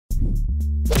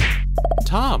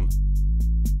Tom.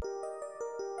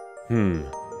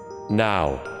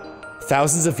 Now,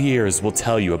 thousands of years will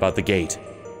tell you about the gate.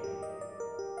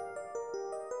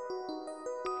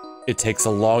 It takes a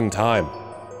long time.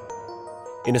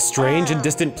 In a strange and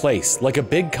distant place, like a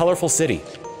big, colorful city.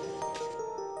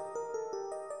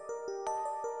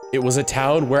 It was a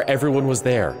town where everyone was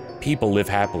there, people live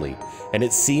happily, and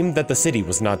it seemed that the city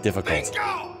was not difficult.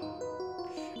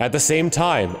 At the same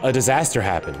time, a disaster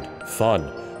happened.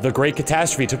 Fun. The Great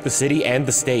Catastrophe took the city and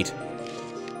the state.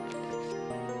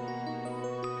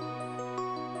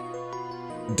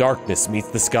 Darkness meets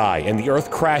the sky, and the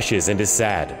earth crashes and is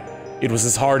sad. It was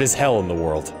as hard as hell in the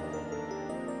world.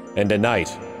 And at night,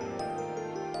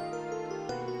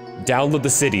 download the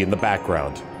city in the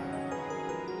background.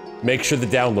 Make sure the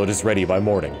download is ready by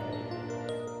morning.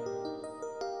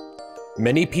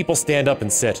 Many people stand up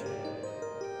and sit.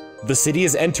 The city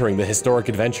is entering the historic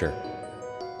adventure.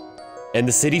 And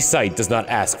the city site does not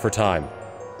ask for time.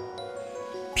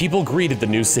 People greeted the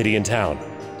new city in town.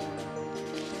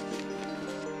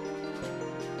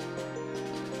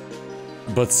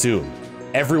 But soon,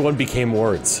 everyone became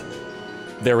words.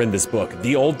 They're in this book.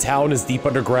 The old town is deep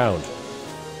underground.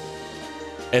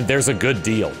 And there's a good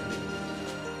deal.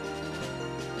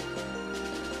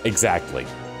 Exactly.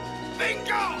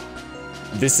 Bingo!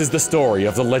 This is the story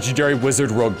of the legendary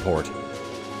wizard Rogueport.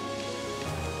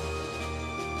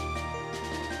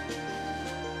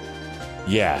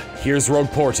 Yeah, here's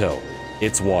Rogueporto.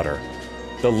 It's water.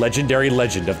 The legendary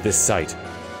legend of this site.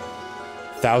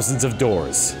 Thousands of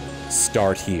doors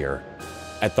start here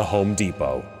at the Home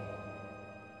Depot.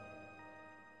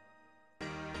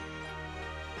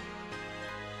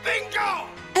 Bingo!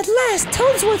 At last,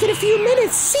 Toadsworth in a few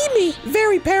minutes. See me.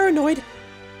 Very paranoid.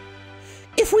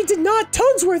 If we did not,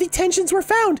 Toadsworthy tensions were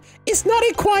found. Is not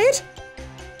it quiet?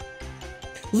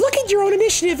 Look at your own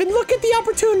initiative and look at the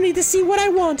opportunity to see what I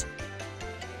want.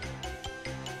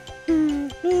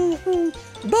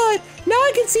 But now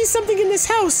I can see something in this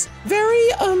house. Very,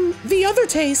 the other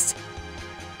taste.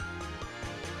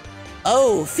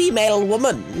 Oh, female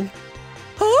woman.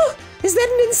 Huh? Is that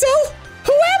an incel?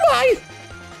 Who am I?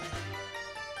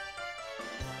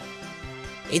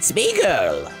 It's me,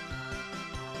 girl.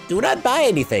 Do not buy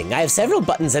anything. I have several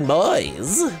buttons and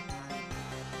boys.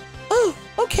 Oh,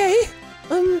 okay.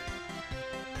 Oh!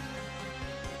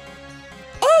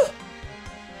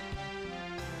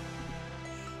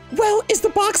 Well, is the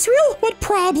box real? What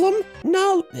problem?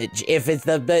 No. If it's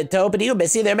the Topany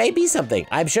Missy, there may be something.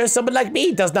 I'm sure someone like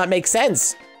me does not make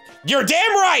sense. You're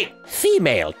damn right!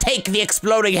 Female, take the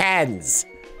exploding hands.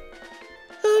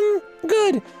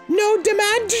 Good. No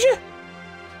damage?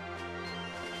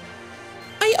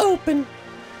 I open.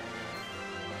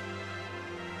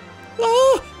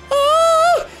 Oh!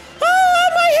 Oh! Oh!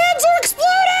 My hands are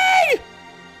exploding!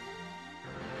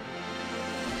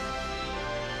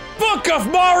 Book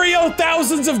of Mario,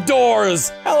 Thousands of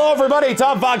Doors! Hello everybody,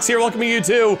 Tom Fox here, welcoming you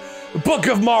to Book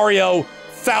of Mario,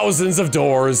 Thousands of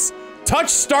Doors. Touch,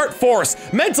 start, force,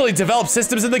 mentally develop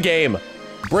systems in the game.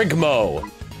 Brigmo.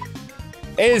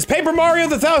 Is Paper Mario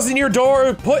the 1000-Year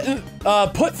Door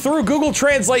put through Google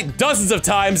Translate dozens of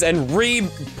times and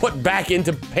put back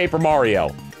into Paper Mario?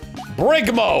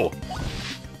 Brigmo.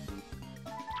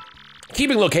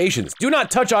 Keeping locations. Do not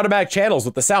touch automatic channels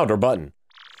with the sound or button.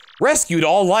 Rescued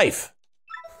all life.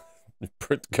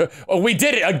 Oh, we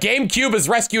did it! A GameCube has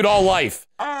rescued all life.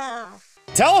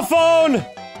 Telephone!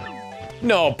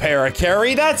 No,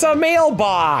 Paracarry, that's a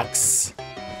mailbox.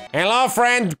 Hello,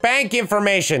 friend. Bank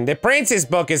information. The Princess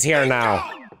Book is here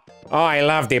now. Oh, I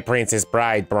love the Princess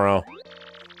Bride, bro.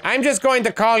 I'm just going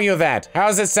to call you that.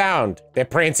 How's it sound? The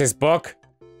Princess Book?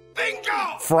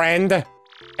 Bingo! Friend?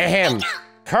 Ahem.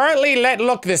 Currently, let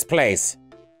look this place.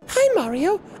 Hi,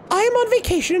 Mario. I am on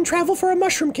vacation and travel for a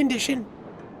mushroom condition.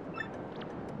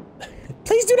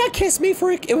 Please do not kiss me,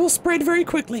 for it will spread very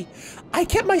quickly. I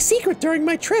kept my secret during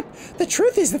my trip. The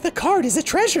truth is that the card is a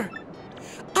treasure.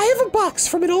 I have a box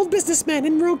from an old businessman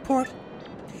in Rogueport.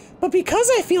 But because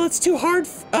I feel it's too hard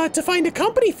to find a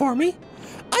company for me,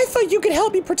 I thought you could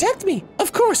help me protect me.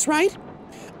 Of course, right?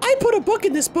 I put a book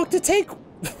in this book to take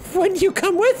when you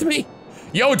come with me.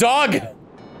 Yo, dog!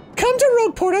 Come to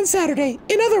Rogueport on Saturday.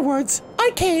 In other words,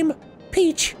 I came.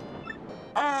 Peach.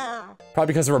 Probably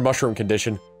because of her mushroom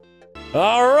condition.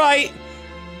 All right.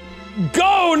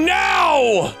 Go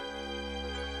now!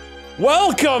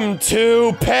 Welcome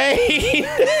to pain!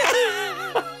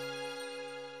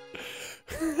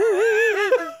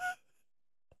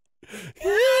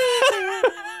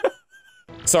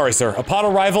 Sorry, sir. Upon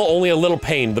arrival, only a little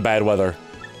pain, the bad weather.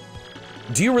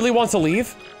 Do you really want to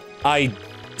leave? I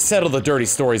settle the dirty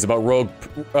stories about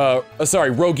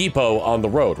Rogipo on the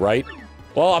road, right?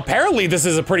 Well, apparently this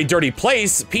is a pretty dirty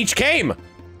place. Peach came.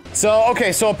 So,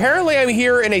 okay, so apparently I'm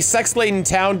here in a sex-laden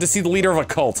town to see the leader of a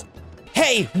cult.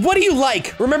 Hey, what do you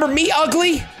like? Remember me,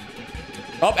 ugly?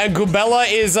 Oh, and Goombella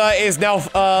is now,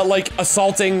 like,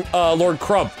 assaulting, Lord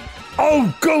Crump.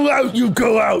 Oh, go out, you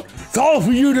go out. It's all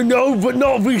for you to know, but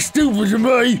not be stupid to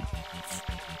me.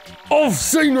 I've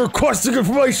seen requesting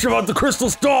information about the Crystal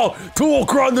Star to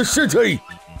walk around the city.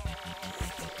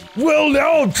 Well,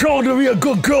 now I'm trying to be a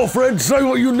good girlfriend. Say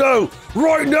what you know,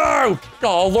 right now.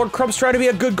 Oh, Lord Crump's trying to be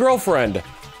a good girlfriend.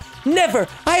 Never.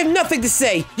 I have nothing to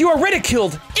say. You are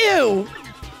ridiculed. Ew.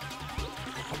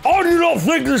 I do not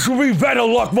think this will be better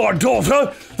luck, my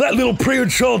daughter. That little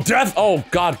premature death. Oh,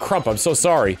 God, Crump, I'm so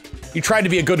sorry. You tried to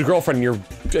be a good girlfriend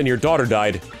and your daughter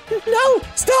died. No,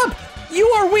 stop. You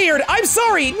are weird. I'm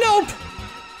sorry. Nope.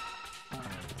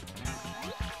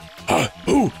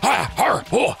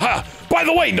 By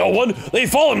the way, no one, they've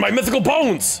fallen my mythical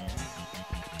bones.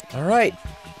 All right.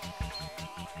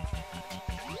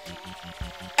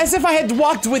 As if I had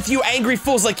walked with you angry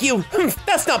fools like you.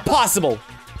 That's not possible.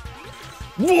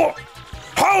 What?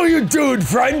 How are you doing,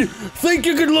 friend? Think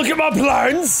you can look at my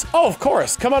plans? Oh, of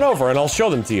course. Come on over and I'll show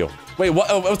them to you. Wait,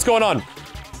 what's going on?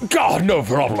 God, no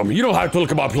problem. You don't have to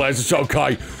look at my plans. It's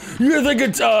okay. You think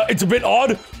it's a bit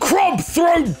odd? Crump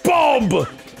throat bomb!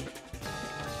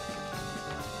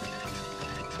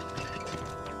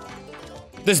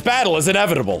 This battle is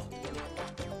inevitable.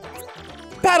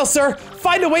 Battle, sir.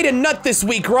 Find a way to nut this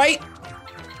week, right?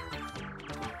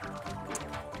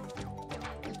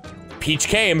 Peach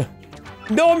came.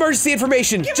 No emergency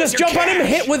information. Just jump on him and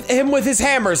hit him with his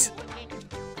hammers.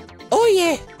 Oh,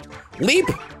 yeah. Leap,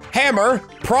 hammer,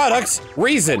 products,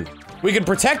 reason. We can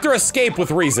protect or escape with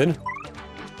reason.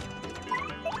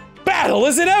 Battle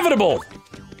is inevitable.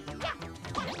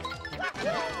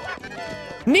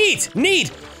 Neat,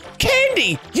 neat.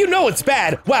 Candy! You know it's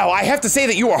bad. Wow, I have to say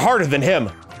that you are harder than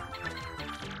him.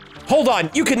 Hold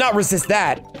on, you cannot resist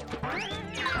that.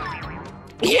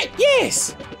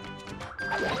 Yes!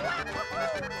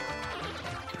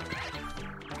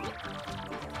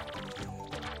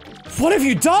 What have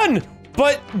you done?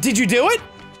 But did you do it?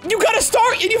 You got a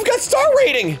star, and you've got star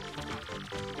rating.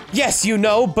 Yes, you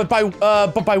know, but by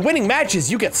winning matches,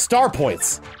 you get star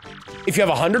points. If you have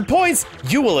 100 points,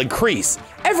 you will increase.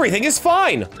 Everything is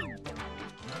fine.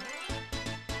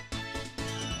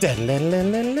 Okay,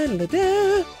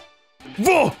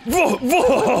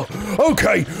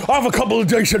 I have a couple of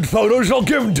decent photos. I'll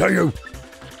give them to you.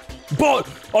 But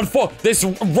this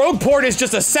Rogueport is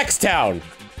just a sex town.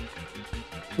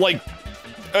 Like,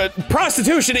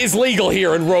 prostitution is legal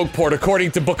here in Rogueport,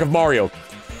 according to Book of Mario.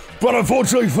 But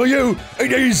unfortunately for you,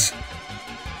 it is.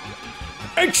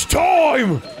 It's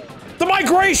time. The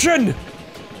migration.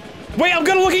 Wait, I'm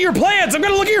gonna look at your plans. I'm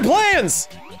gonna look at your plans.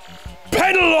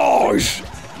 Penalize.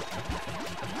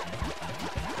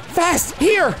 Fast,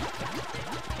 here!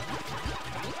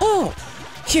 Oh,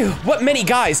 phew, what many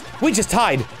guys. We just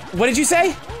tied. What did you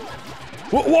say?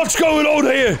 What's going on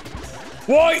here?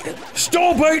 Wait,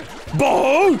 stop it,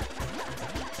 Bo!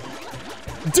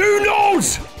 Do not!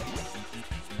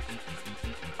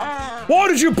 Why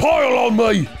did you pile on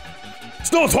me?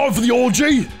 It's not time for the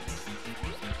orgy.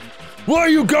 Where are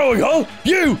you going, huh?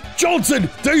 You, Johnson,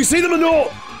 do you see them or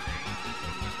not?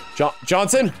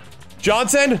 Johnson?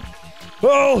 Johnson?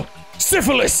 Oh,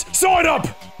 syphilis, sign up!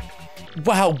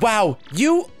 Wow,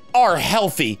 you are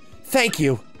healthy. Thank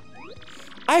you.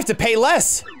 I have to pay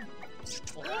less.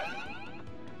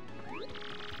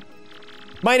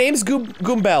 My name's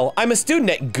Goombell. I'm a student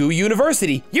at Goo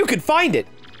University. You could find it.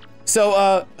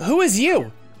 So, who is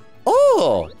you?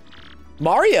 Oh,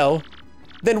 Mario?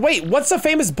 Then wait, what's a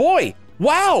famous boy?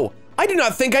 Wow, I do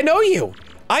not think I know you.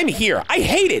 I'm here. I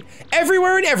hate it.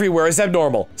 Everywhere and everywhere is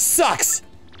abnormal. Sucks.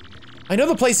 I know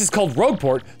the place is called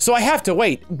Rogueport, so I have to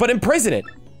wait, but imprison it.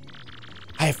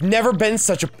 I have never been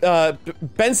such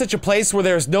a place where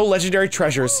there's no legendary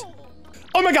treasures.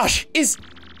 Oh my gosh,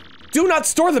 do not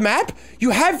store the map?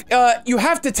 You have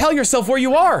to tell yourself where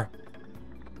you are.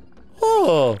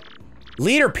 Oh,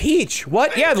 Leader Peach.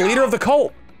 What? Yeah, the leader of the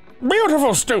cult.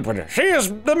 Beautiful stupid. She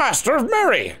is the master of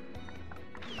Mary.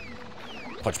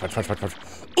 Punch.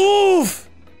 Oof!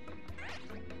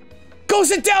 Go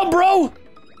sit down, bro!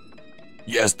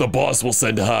 Yes, the boss will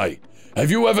send hi. Have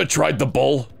you ever tried the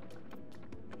bull?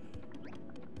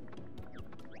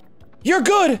 You're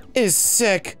good is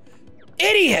sick.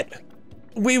 Idiot!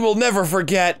 We will never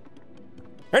forget.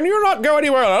 And you not go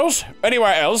anywhere else?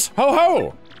 Ho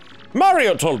ho!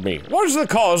 Mario told me. What's the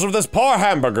cause of this poor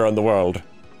hamburger in the world?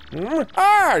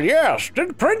 Ah, yes.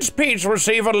 Did Prince Peach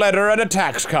receive a letter and a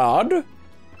tax card?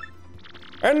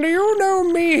 And do you know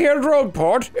me here at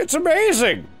Rogueport? It's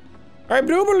amazing. I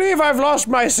do believe I've lost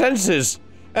my senses,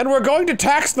 and we're going to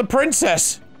tax the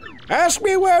princess. Ask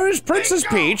me where is Princess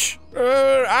Peach?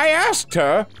 I asked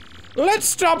her. Let's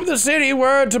stop the city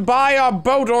where to buy our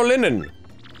boat or linen.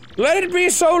 Let it be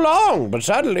so long, but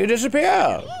suddenly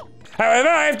disappear. However,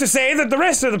 I have to say that the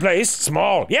rest of the place,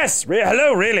 small. Yes,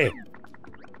 hello, really.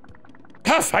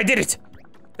 Huff, I did it.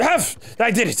 Huff,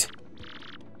 I did it.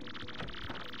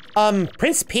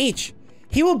 Prince Peach.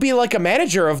 He will be like a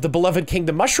manager of the beloved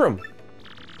Kingdom Mushroom.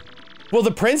 Will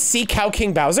the prince see Cow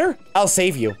King Bowser? I'll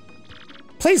save you.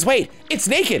 Please wait, it's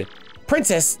naked.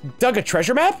 Princess dug a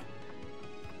treasure map?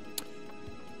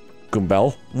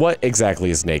 Goombell, what exactly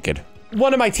is naked?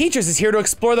 One of my teachers is here to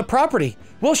explore the property.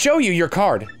 We'll show you your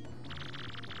card.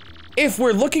 If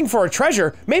we're looking for a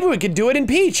treasure, maybe we could do it in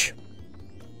Peach.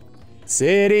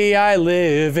 City I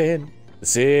live in, the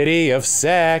city of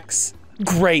sex.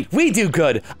 Great, we do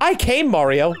good. I came,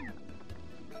 Mario.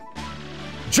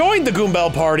 Join the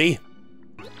Goombell party.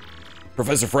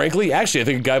 Professor Frankly, actually, I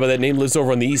think a guy by that name lives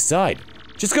over on the east side.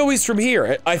 Just go east from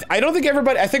here. I don't think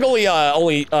everybody, I think only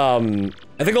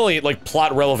like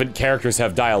plot relevant characters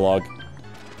have dialogue.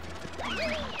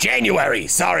 January,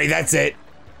 sorry, that's it.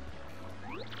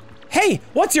 Hey,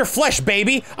 what's your flesh,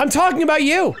 baby? I'm talking about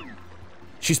you.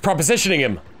 She's propositioning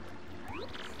him.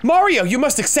 Mario, you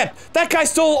must accept. That guy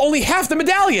stole only half the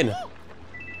medallion.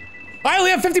 I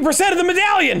only have 50% of the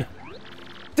medallion.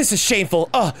 This is shameful.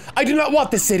 I do not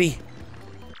want this city.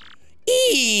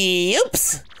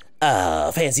 Oops.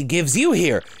 Fancy gives you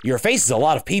here. Your face is a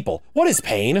lot of people. What is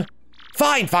pain?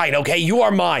 Fine, okay, you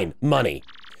are mine. Money.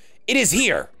 It is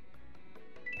here.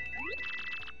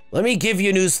 Let me give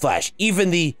you a newsflash.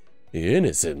 Even the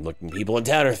innocent-looking people in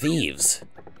town are thieves.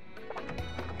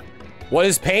 What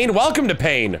is pain? Welcome to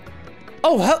pain.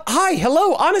 Oh, hi,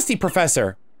 hello, honesty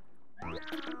professor.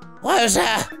 What is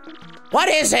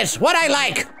it? What I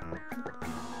like?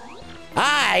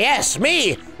 Ah, yes,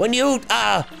 me. When you,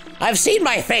 I've seen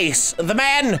my face. The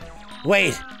man.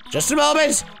 Wait, just a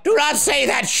moment. Do not say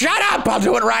that. Shut up, I'll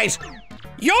do it right.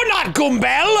 You're not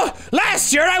Goombell.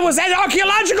 Last year I was at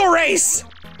archaeological race.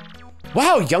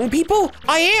 Wow, young people,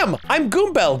 I am. I'm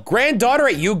Goombell, granddaughter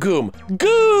at Goom.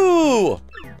 Goo!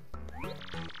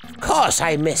 Of course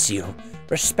I miss you.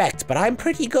 Respect, but I'm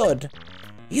pretty good.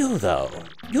 You, though,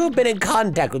 you have been in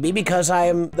contact with me because I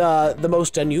am, the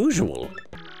most unusual.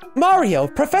 Mario,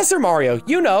 Professor Mario,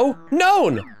 you know,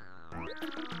 known.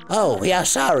 Oh, yeah,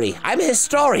 sorry. I'm a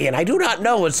historian. I do not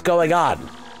know what's going on.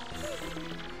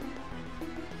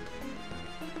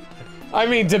 I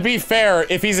mean, to be fair,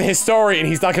 if he's a historian,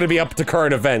 he's not gonna be up to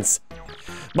current events.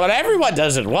 But everyone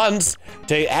does it once.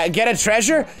 To get a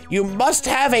treasure, you must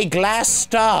have a glass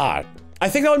star. I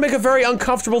think that would make a very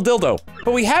uncomfortable dildo.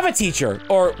 But we have a teacher,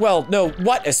 or, well, no,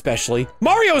 what especially?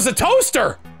 Mario's a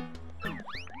toaster!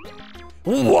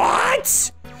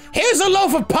 What? Here's a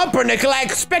loaf of pumpernickel I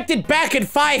expected back in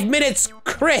 5 minutes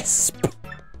crisp.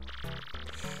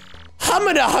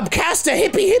 Humada hubcasta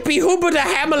hippie hippie hoobada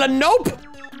hamala nope.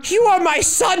 You are my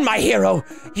son, my hero.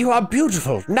 You are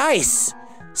beautiful, nice,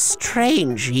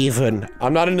 strange even.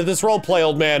 I'm not into this roleplay,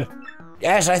 old man.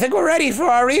 Yes, I think we're ready for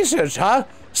our research, huh?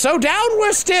 So down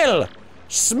we're still.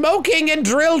 Smoking and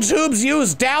drill tubes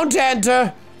used down to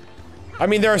enter. I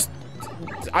mean,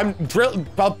 I'm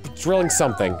drilling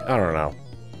something. I don't know.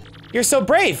 You're so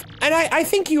brave, and I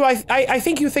think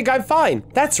you think I'm fine.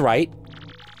 That's right.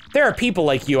 There are people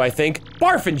like you, I think.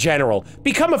 Barf in general.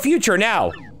 Become a future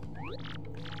now.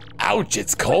 Ouch,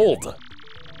 it's cold.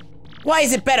 Why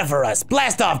is it better for us?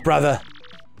 Blast off, brother.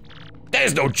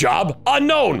 There's no job.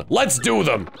 Unknown. Let's do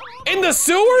them. In the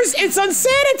sewers? It's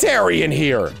unsanitary in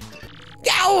here.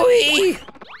 Owie!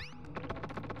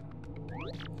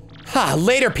 Ha,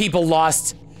 later people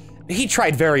lost. He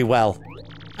tried very well.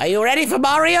 Are you ready for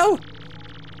Mario?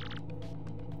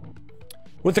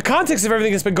 With the context of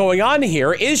everything that's been going on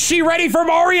here, is she ready for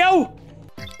Mario?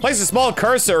 Place a small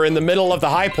cursor in the middle of the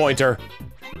high pointer.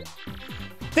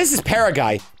 This is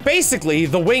Paraguay. Basically,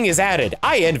 the wing is added.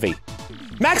 I envy.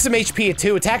 Maximum HP at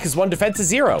 2, attack is 1, defense is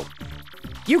 0.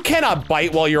 You cannot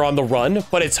bite while you're on the run,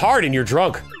 but it's hard and you're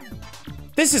drunk.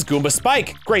 This is Goomba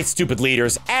Spike. Great stupid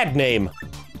leaders. Add name.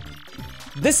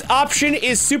 This option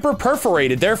is super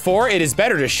perforated, therefore it is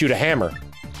better to shoot a hammer.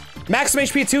 Maximum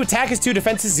HP at 2, attack is 2,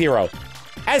 defense is 0.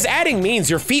 As adding means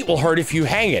your feet will hurt if you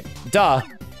hang it. Duh.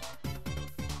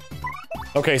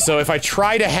 Okay, so if I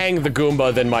try to hang the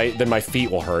Goomba, then my feet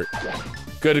will hurt.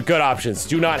 Good options.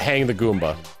 Do not hang the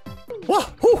Goomba.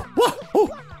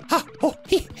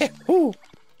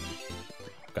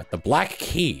 Got the black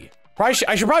key. I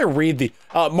should probably read the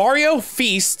Mario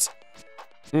Feast.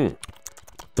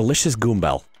 delicious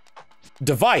Goombell.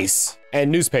 Device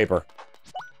and newspaper.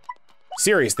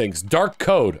 Serious things, dark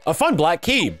code, a fun black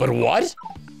key, but what?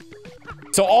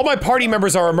 So all my party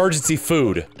members are emergency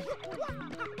food.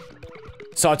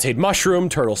 Sauteed mushroom,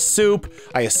 turtle soup.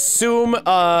 I assume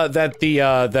that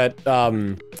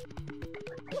the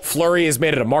flurry is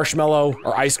made out of marshmallow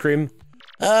or ice cream.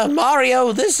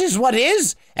 Mario, this is what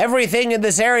is. Everything in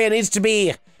this area needs to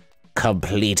be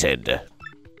completed.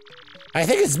 I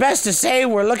think it's best to say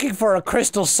we're looking for a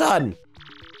crystal sun.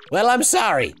 Well, I'm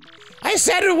sorry. I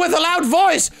said it with a loud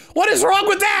voice. What is wrong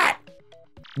with that?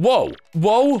 Whoa,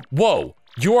 whoa, whoa.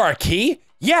 You are a key?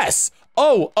 Yes.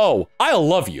 Oh, I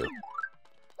love you.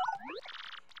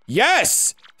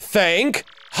 Yes. Thank.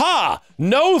 Ha.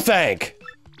 No thank.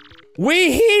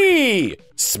 Wee-hee.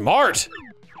 Smart.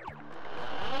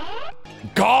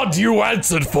 God, you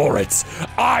answered for it.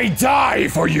 I die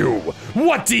for you.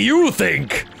 What do you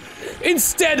think?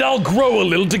 Instead, I'll grow a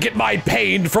little to get my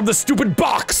pain from the stupid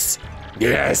box.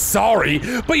 Yes, sorry,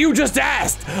 but you just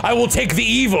asked. I will take the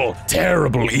evil,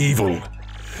 terrible evil.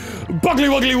 Buggly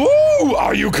wuggly woo,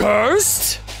 are you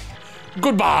cursed?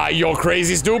 Goodbye, you're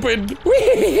crazy stupid.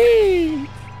 Whee!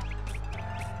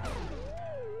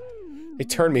 It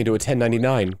turned me into a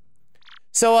 1099.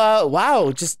 So,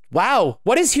 wow,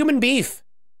 what is human beef?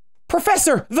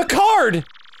 Professor, the card!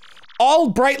 All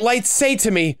bright lights say to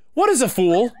me, what is a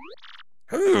fool?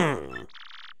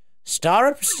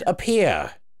 Stars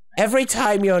appear every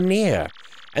time you're near,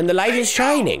 and the light is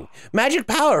shining. Magic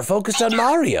power focused on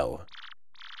Mario.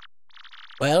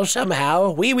 Well,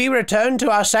 somehow, we return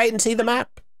to our site and see the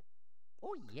map.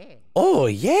 Oh,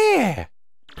 yeah.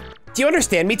 Do you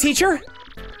understand me, teacher?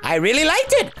 I really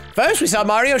liked it. First, we saw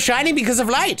Mario shining because of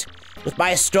light. With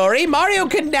my story, Mario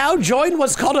can now join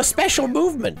what's called a special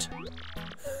movement.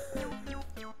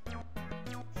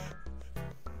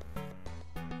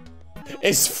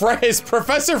 Is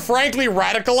Professor Frankly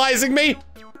radicalizing me?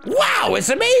 Wow, it's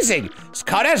amazing. This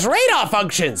card has radar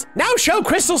functions. Now show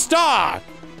Crystal Star.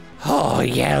 Oh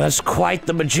yeah, that's quite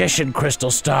the magician,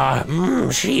 Crystal Star.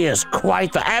 She is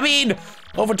quite the,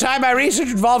 over time my research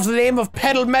involves the name of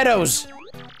Petal Meadows.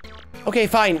 Okay,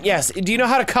 fine, yes. Do you know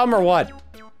how to come or what?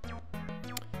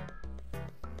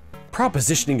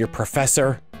 Propositioning your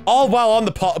professor, all while on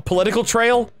the political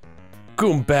trail?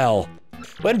 Goombell.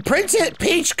 When Prince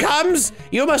Peach comes,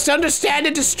 you must understand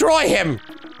and destroy him.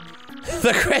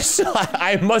 The crystal,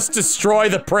 I must destroy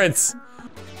the prince.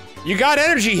 You got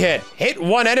energy hit. Hit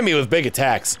one enemy with big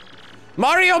attacks.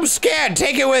 Mario, I'm scared,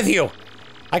 take it with you.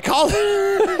 I call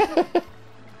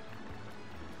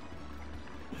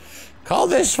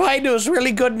this fight. It was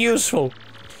really good and useful.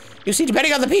 You see,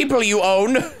 depending on the people you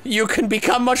own, you can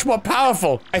become much more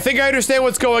powerful. I think I understand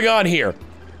what's going on here.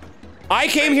 I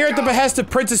came here at the behest of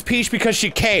Princess Peach because she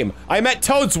came. I met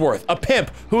Toadsworth, a pimp,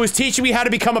 who was teaching me how to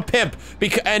become a pimp.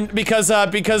 Because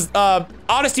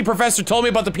Honesty Professor told me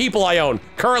about the people I own.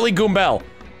 Currently Goombell.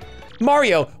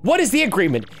 Mario, what is the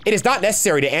agreement? It is not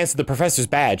necessary to answer the professor's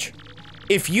badge.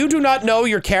 If you do not know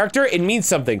your character, it means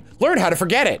something. Learn how to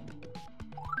forget it.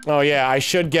 Oh yeah, I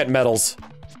should get medals.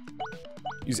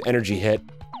 Use energy hit.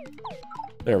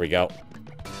 There we go.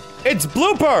 It's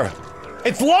Blooper!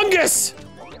 It's Lungus!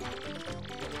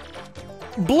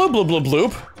 Bloop bloop bloop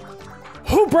bloop.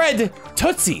 Who bred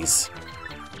Tootsies?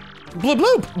 Bloop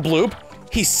bloop bloop.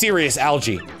 He's serious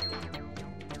algae.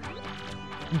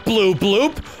 Bloop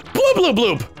bloop. Bloop bloop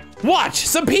bloop. Watch,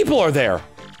 some people are there.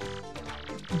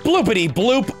 Bloopity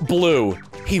bloop blue.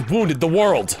 He wounded the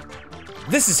world.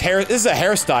 This is a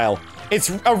hairstyle.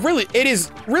 It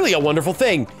is really a wonderful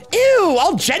thing. Ew,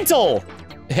 all gentle.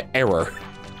 Error.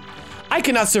 I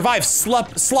cannot survive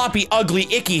sloppy, ugly,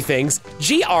 icky things.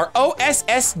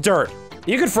 G-R-O-S-S dirt.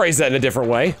 You could phrase that in a different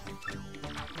way.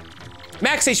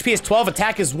 Max HP is 12,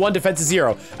 attack is 1, defense is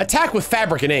 0. Attack with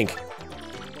fabric and ink.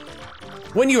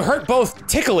 When you hurt both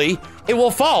tickly, it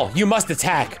will fall. You must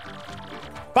attack.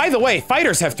 By the way,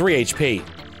 fighters have 3 HP.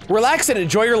 Relax and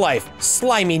enjoy your life,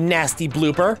 slimy, nasty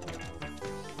blooper.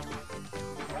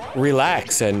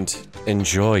 Relax and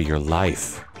enjoy your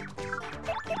life.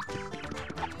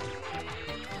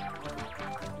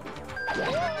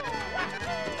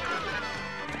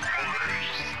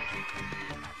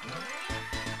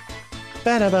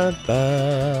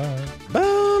 Ba-da-ba-ba-bum.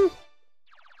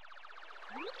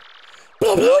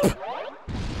 Bloop bloop.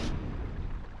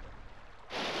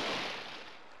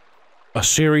 A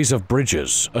series of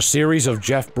bridges. A series of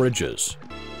Jeff Bridges.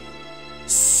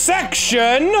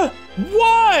 Section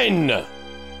 1!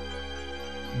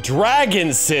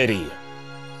 Dragon City.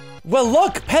 Well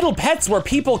look, Petal Pet's where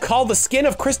people call the skin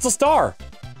of Crystal Star.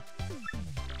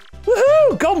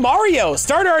 Woohoo! Go Mario!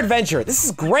 Start our adventure. This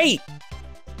is great.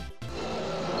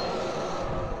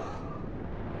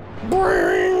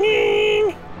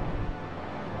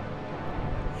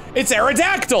 It's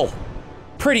Aerodactyl!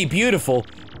 Pretty beautiful.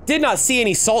 Did not see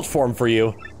any salt form for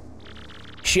you.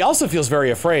 She also feels very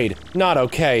afraid. Not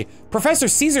okay. Professor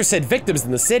Caesar said victims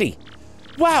in the city.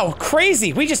 Wow,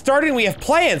 crazy! We just started and we have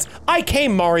plans! I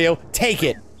came, Mario! Take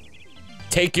it!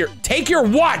 Take your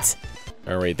what?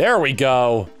 Alright, there we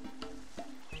go.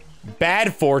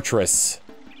 Bad Fortress.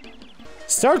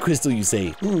 Star Crystal, you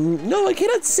say? No, I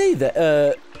cannot say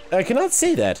that. I cannot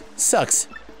say that. Sucks.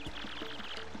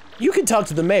 You can talk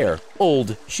to the mayor.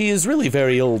 Old. She is really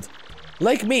very old.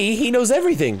 Like me, he knows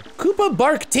everything. Koopa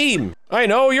Bark Team. I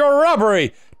know, you're a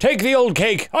robbery. Take the old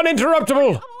cake,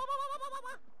 uninterruptible.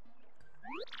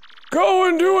 Go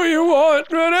and do what you want,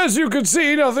 but as you can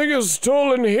see, nothing is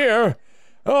stolen here.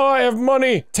 Oh, I have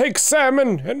money. Take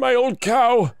salmon and my old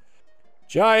cow.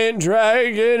 Giant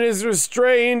dragon is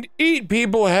restrained. Eat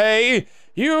people, hey.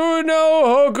 You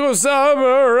know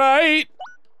Hokosama, right?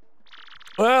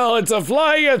 Well, it's a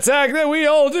flying attack that we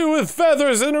all do with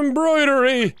feathers and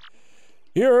embroidery.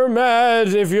 You're mad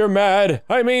if you're mad.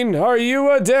 I mean, are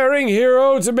you a daring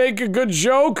hero to make a good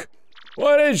joke?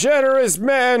 What a generous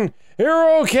man.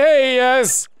 You're okay,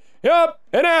 yes. Yup,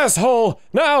 an asshole.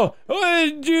 Now,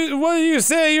 what do you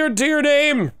say your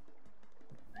name?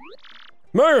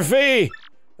 Murphy.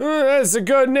 That's a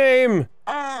good name.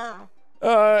 Yeah,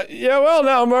 well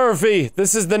now, Murphy.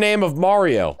 This is the name of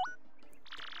Mario.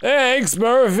 Thanks,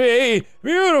 Murphy.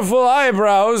 Beautiful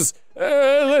eyebrows.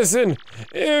 Listen,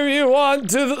 if you want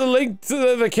to link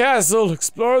to the castle,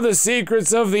 explore the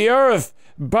secrets of the earth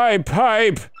by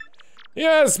pipe.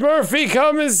 Yes, Murphy,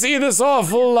 come and see this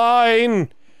awful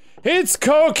line. It's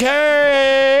cocaine!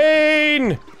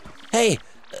 Hey,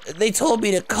 they told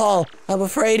me to call. I'm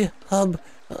afraid I'm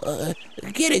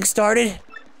getting started.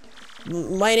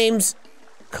 My name's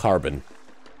Carbon.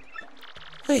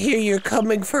 I hear you're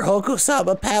coming for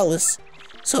Hokosama Palace.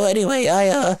 So anyway,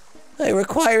 I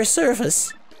require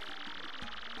service.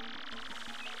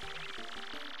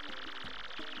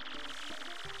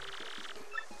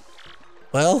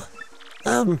 Well,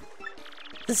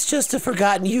 it's just a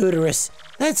forgotten uterus.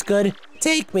 That's good.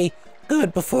 Take me.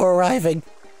 Good before arriving.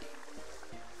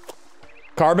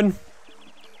 Carbon?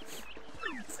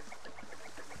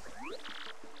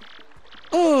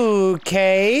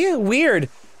 Okay, weird.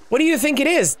 What do you think it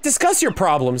is? Discuss your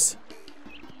problems.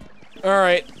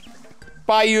 Alright.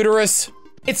 Bye, uterus.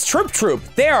 It's Troop Troop.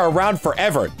 They are around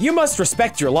forever. You must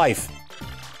respect your life.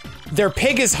 Their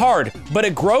pig is hard, but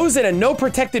it grows in a no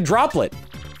protected droplet.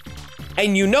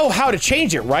 And you know how to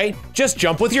change it, right? Just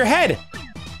jump with your head.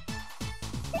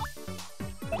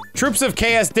 Troops of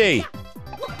KSD.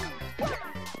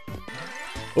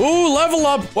 Ooh, level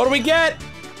up. What do we get?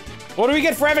 What do we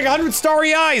get for having 100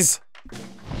 starry eyes?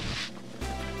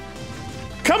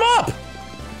 Come up!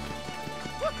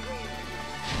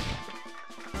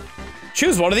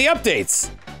 Choose one of the updates.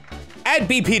 Add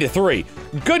BP to 3.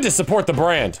 Good to support the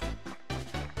brand.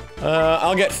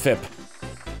 I'll get FIP.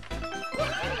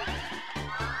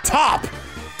 Top!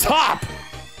 Top!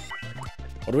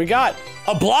 What do we got?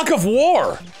 A block of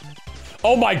war!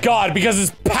 Oh my god, because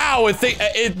his POW, it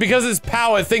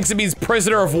thinks it means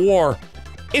prisoner of war.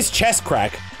 It's Chest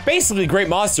Crack. Basically great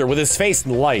monster with his face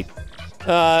in the light.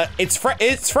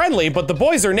 It's friendly, but the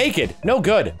boys are naked. No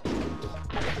good.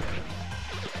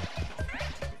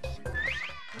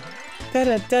 Da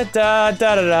da da da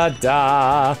da da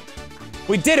da.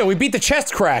 We did it. We beat the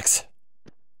chest cracks.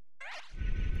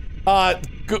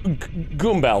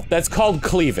 Goombelt. That's called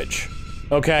cleavage.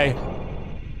 Okay.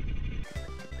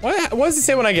 What does it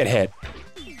say when I get hit?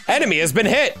 Enemy has been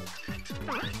hit.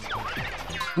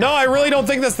 No, I really don't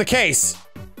think that's the case.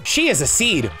 She is a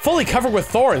seed, fully covered with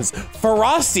thorns.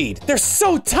 Seed. They're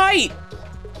so tight.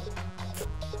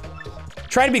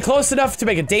 Try to be close enough to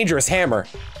make a dangerous hammer.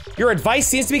 Your advice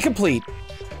seems to be complete.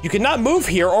 You cannot move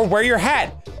here or wear your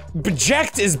hat.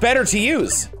 Beject is better to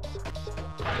use.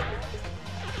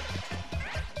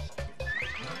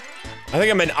 I think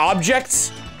I'm in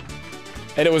objects,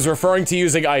 and it was referring to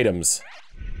using items.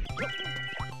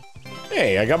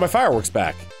 Hey, I got my fireworks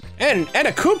back. And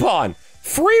a coupon!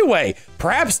 Freeway!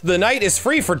 Perhaps the night is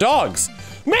free for dogs.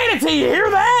 Manatee, you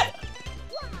hear that?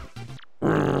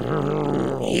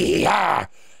 Yeah,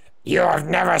 you have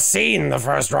never seen the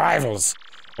first rivals.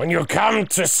 When you come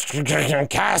to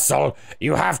Castle,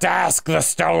 you have to ask the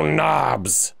stone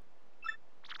knobs.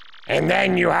 And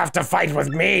then you have to fight with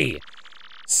me.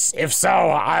 If so,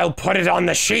 I'll put it on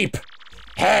the sheep.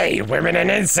 Hey, women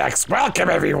and insects, welcome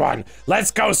everyone.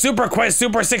 Let's go Super Quiz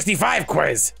Super 65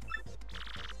 quiz.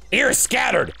 Ears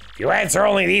scattered. If you answer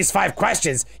only these 5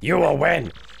 questions, you will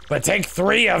win. but take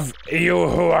 3 of you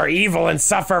who are evil and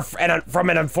suffer from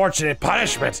an unfortunate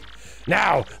punishment.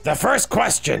 Now, the first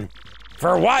question.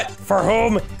 For what, for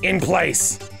whom, in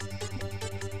place?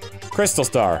 Crystal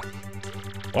Star.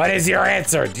 What is your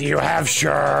answer? Do you have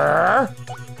sure?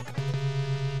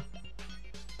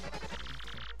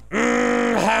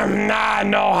 Nah,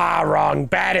 no, wrong.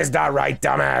 Bad is not right,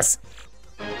 dumbass.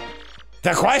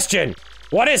 The question.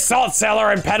 What is Salt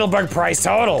Cellar and Petalburg price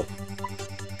total?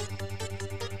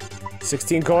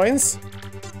 16 coins?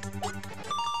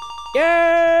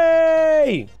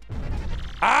 Yay!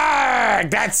 Ah,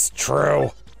 that's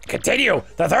true. Continue.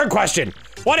 The third question.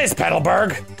 What is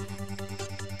Petalburg?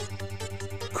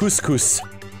 Couscous.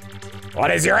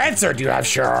 What is your answer? Do you have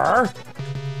sure?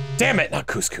 Damn it, not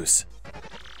couscous.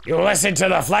 You listen to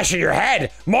the flesh in your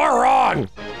head. More wrong.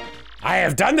 I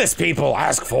have done this, people.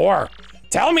 Ask 4.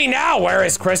 Tell me now, where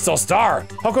is Crystal Star?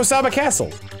 Hokosaba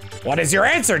Castle. What is your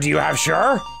answer? Do you have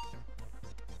sure?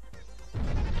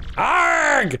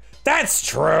 Arg! That's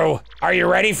true. Are you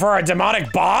ready for a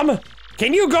demonic bomb?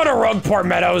 Can you go to Rogueport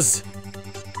Meadows?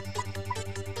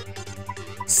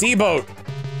 Seaboat.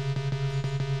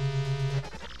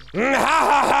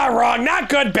 Wrong. Not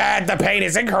good, bad. The pain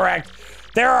is incorrect.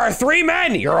 There are 3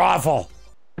 men. You're awful.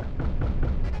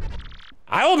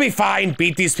 I will be fine.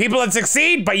 Beat these people and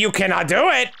succeed, but you cannot do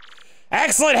it.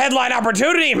 Excellent headline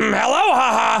opportunity. Hello,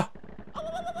 haha.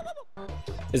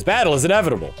 This battle is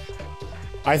inevitable.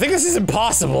 I think this is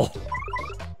impossible.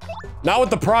 Not with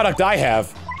the product I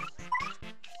have.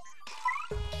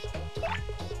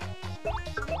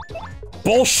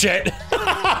 Bullshit.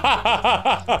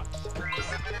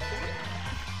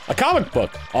 A comic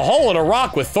book. A hole in a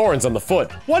rock with thorns on the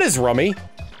foot. What is rummy?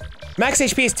 Max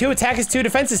HP is 2, attack is 2,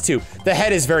 defense is 2. The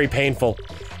head is very painful.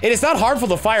 It is not harmful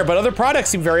to fire, but other products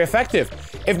seem very effective.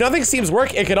 If nothing seems to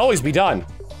work, it can always be done.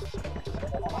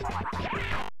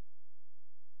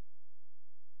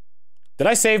 Did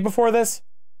I save before this?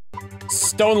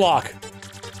 Stone lock.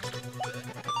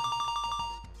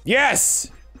 Yes!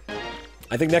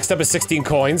 I think next up is 16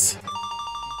 coins.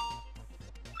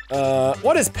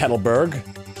 What is Petalburg?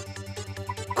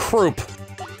 Croup.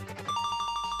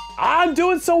 I'm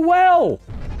doing so well!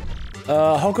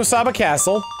 Hokosaba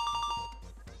Castle.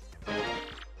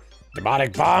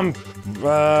 Demonic bomb.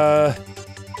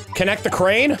 Connect the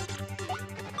crane?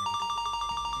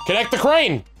 Connect the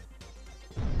crane!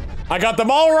 I got them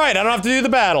all right, I don't have to do the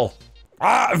battle.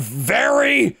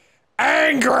 Very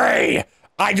angry!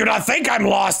 I do not think I'm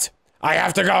lost. I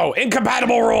have to go.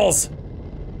 Incompatible rules.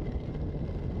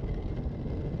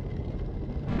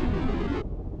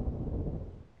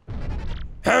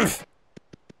 Humph.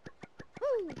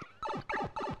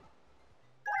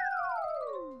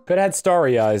 Could have had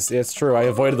starry eyes, it's true, I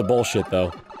avoided the bullshit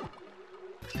though.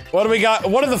 What do we got?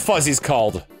 What are the fuzzies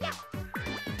called?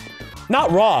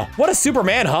 Not raw. What a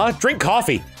Superman, huh? Drink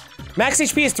coffee. Max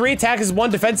HP is 3, attack is 1,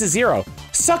 defense is 0.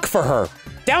 Suck for her.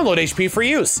 Download HP for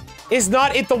use. Is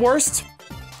not it the worst?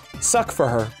 Suck for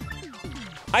her.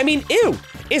 I mean, ew.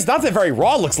 It's not that very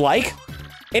raw looks like.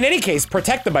 In any case,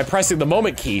 protect them by pressing the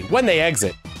moment key when they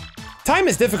exit. Time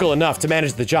is difficult enough to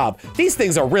manage the job. These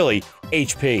things are really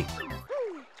HP.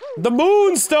 The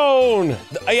Moonstone!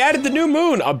 I added the new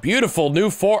moon, a beautiful new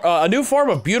form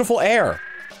of beautiful air.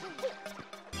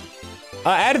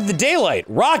 Added the daylight.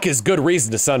 Rock is good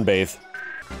reason to sunbathe.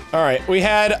 All right, we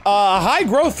had high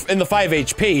growth in the 5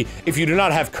 HP if you do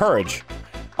not have courage.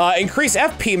 Increase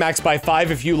FP max by 5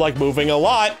 if you like moving a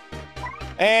lot.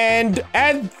 And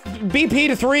add BP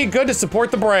to 3, good to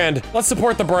support the brand. Let's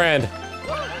support the brand.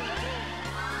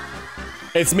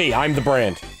 It's me, I'm the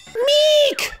brand.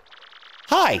 Meek!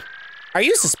 Hi, are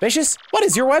you suspicious? What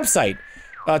is your website?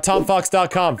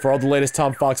 TomFox.com for all the latest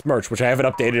Tom Fox merch, which I haven't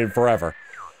updated in forever.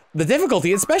 The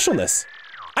difficulty is specialness.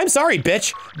 I'm sorry,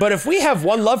 bitch, but if we have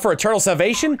one love for eternal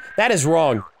salvation, that is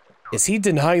wrong. Is he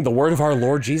denying the word of our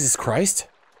Lord Jesus Christ?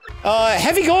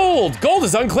 Heavy gold! Gold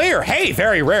is unclear. Hey,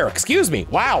 very rare, excuse me,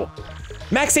 wow.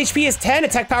 Max HP is 10,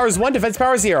 attack power is 1, defense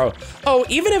power is 0. Oh,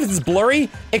 even if it's blurry,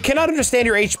 it cannot understand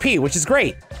your HP, which is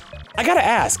great. I gotta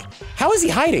ask, how is he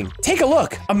hiding? Take a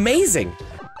look, amazing.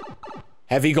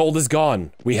 Heavy gold is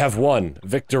gone. We have won.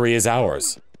 Victory is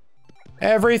ours.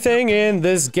 Everything in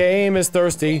this game is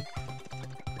thirsty.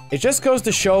 It just goes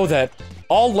to show that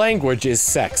all language is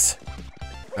sex.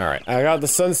 All right, I got the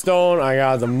sunstone, I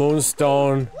got the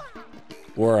moonstone.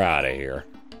 We're out of here.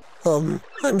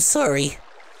 I'm sorry.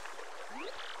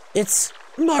 It's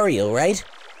Mario, right?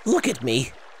 Look at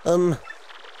me.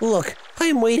 Look,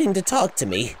 I'm waiting to talk to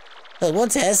me. I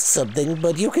want to ask something,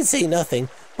 but you can say nothing.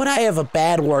 But I have a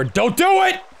bad word. Don't do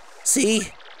it!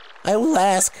 See? I will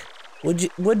ask.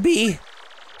 Would be?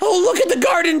 Oh, look at the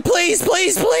garden, please,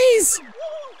 please, please!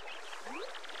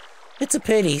 It's a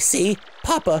pity, see?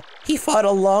 Papa, he fought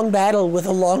a long battle with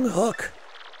a long hook.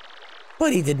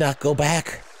 But he did not go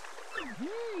back.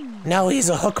 Now he's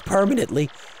a hook permanently.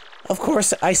 Of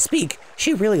course, I speak.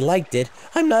 She really liked it.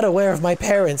 I'm not aware of my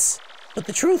parents. But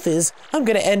the truth is, I'm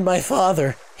gonna end my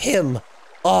father. Him.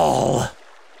 All.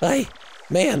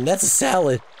 Man, that's a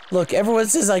salad. Look, everyone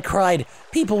says I cried.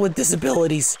 People with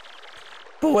disabilities.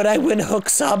 But when I win Hook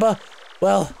Saba,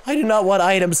 well, I do not want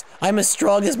items. I'm as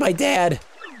strong as my dad.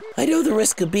 I know the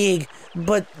risk of being,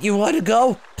 but you want to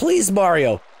go? Please,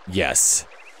 Mario. Yes.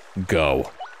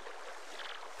 Go.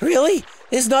 Really?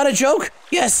 It's not a joke?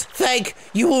 Yes, thank.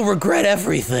 You will regret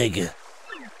everything.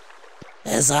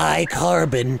 As I,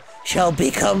 Carbon, shall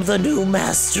become the new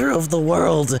master of the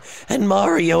world, and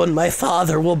Mario and my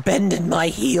father will bend in my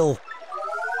heel.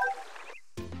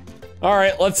 All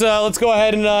right, let's go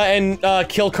ahead and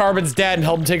kill Carbon's dad and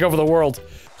help him take over the world.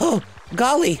 Oh,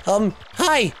 golly,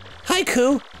 hi. Hi,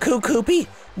 Koopy.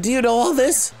 Do you know all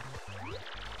this?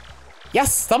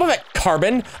 Yes, some of it,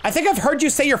 Carbon. I think I've heard you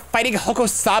say you're fighting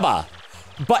Hokosaba.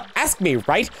 But ask me,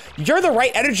 right? You're the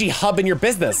right energy hub in your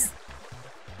business.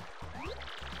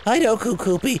 I know,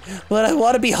 Koopy, but I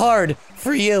want to be hard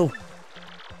for you.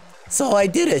 So I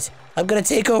did it. I'm gonna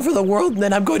take over the world and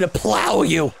then I'm going to plow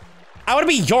you. I want to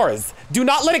be yours. Do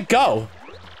not let it go.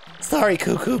 Sorry,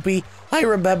 Koopy. I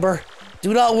remember.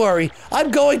 Do not worry.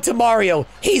 I'm going to Mario.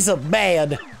 He's a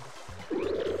man.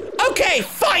 Okay,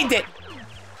 find it.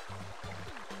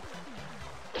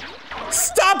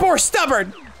 Stop or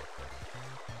stubborn.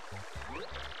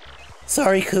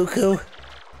 Sorry, Cuckoo.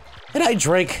 And I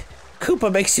drink.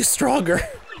 Koopa makes you stronger.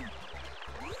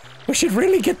 We should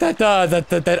really get that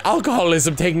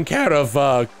alcoholism taken care of,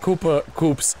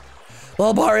 Koops.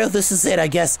 Well, Mario, this is it, I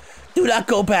guess. Do not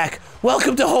go back.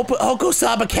 Welcome to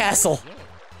Hokosaba Castle.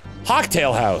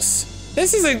 Hawktail House.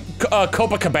 This isn't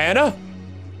Copacabana.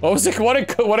 What was it?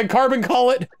 What did Carbon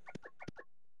call it?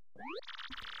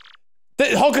 The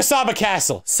Hokosaba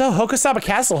Castle. So Hokosaba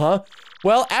Castle, huh?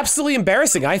 Well, absolutely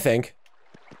embarrassing, I think.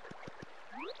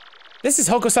 This is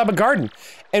Hokosaba Garden,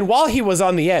 and while he was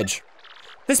on the edge,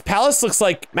 this palace looks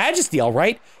like majesty, all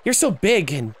right? You're so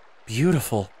big and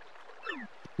beautiful.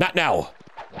 Not now.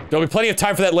 There'll be plenty of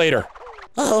time for that later.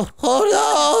 Oh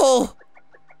no!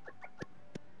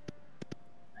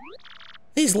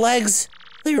 These legs,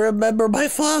 they remember my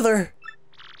father.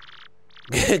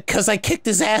 Cause I kicked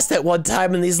his ass that one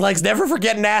time and these legs never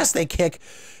forget an ass they kick.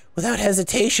 Without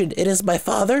hesitation, it is my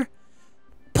father.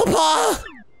 Papa!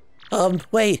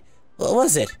 Wait, what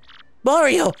was it?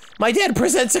 Mario, my dad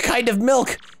presents a kind of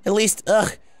milk. At least,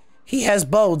 he has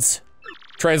bones.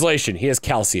 Translation, he has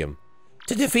calcium.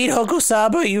 To defeat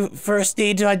Hokosaba, you first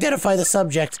need to identify the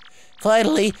subject.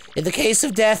 Finally, in the case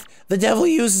of death, the devil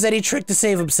uses any trick to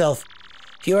save himself.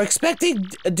 If you are expecting,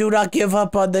 do not give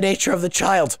up on the nature of the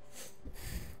child.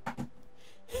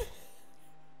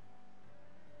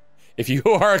 If you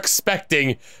are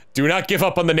expecting, do not give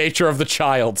up on the nature of the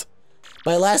child.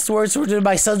 My last words were to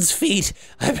my son's feet.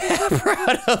 I'm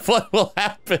proud of what will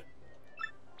happen.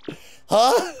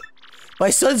 Huh?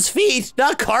 My son's feet,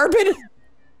 not Carbon?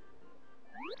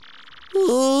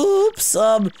 Oops,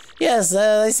 yes,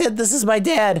 I said this is my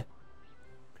dad.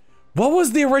 What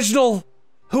was the original?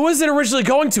 Who was it originally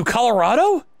going to,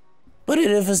 Colorado? But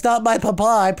if it's not my papa,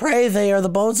 I pray they are the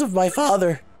bones of my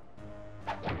father.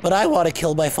 But I want to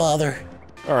kill my father.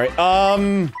 All right,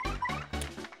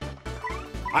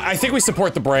 I think we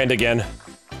support the brand again.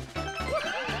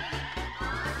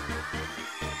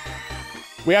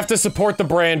 We have to support the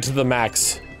brand to the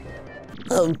max.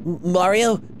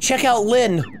 Mario, check out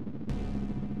Lynn.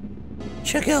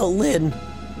 Check out Lynn.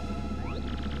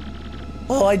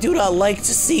 Oh, I do not like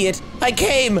to see it. I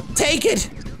came! Take it!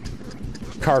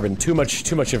 Carbon, too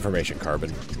much information,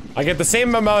 Carbon. I get the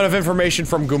same amount of information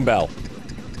from Goombel.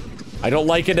 I don't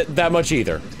like it that much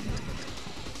either.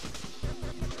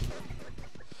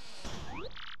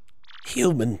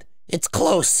 Human, it's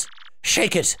close.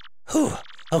 Shake it. Whew.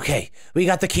 Okay, we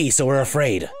got the key, so we're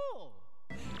afraid.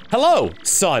 Hello,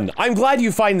 son. I'm glad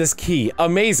you find this key.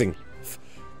 Amazing.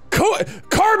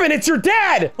 Carbon, it's your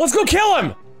dad! Let's go kill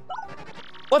him!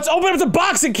 Let's open up the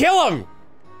box and kill him!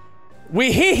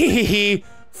 We hee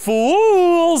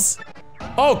fools!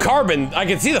 Oh, Carbon, I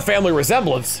can see the family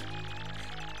resemblance.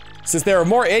 Since there are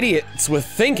more idiots with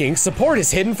thinking, support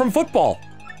is hidden from football.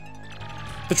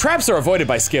 The traps are avoided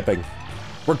by skipping.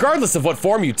 Regardless of what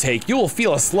form you take, you will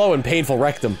feel a slow and painful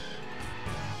rectum.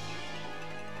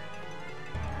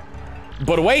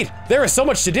 But wait, there is so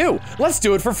much to do. Let's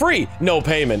do it for free, no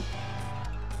payment.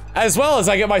 As well as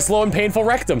I get my slow and painful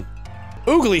rectum.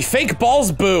 Oogly, fake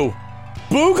balls, boo.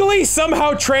 Boogly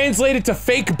somehow translated to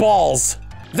fake balls.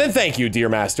 Then thank you, dear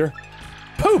master.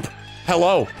 Poop,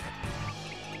 hello.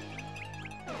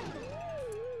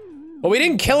 Well, we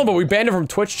didn't kill him, but we banned him from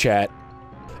Twitch chat.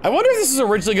 I wonder if this is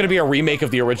originally gonna be a remake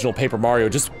of the original Paper Mario,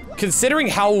 just considering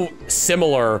how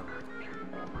similar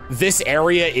this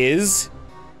area is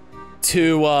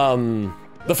to,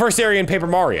 the first area in Paper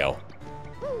Mario.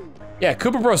 Yeah,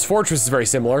 Koopa Bros Fortress is very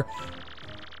similar.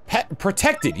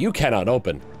 Protected, you cannot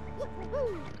open.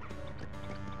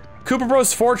 Koopa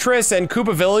Bros Fortress and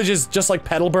Koopa Village is just like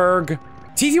Petalburg.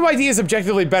 TTYD is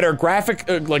objectively better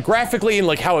graphically and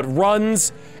like how it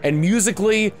runs and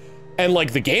musically and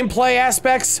like the gameplay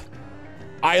aspects.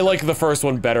 I like the first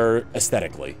one better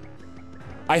aesthetically.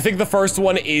 I think the first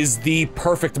one is the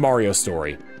perfect Mario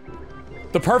story.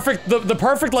 The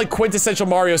perfect like quintessential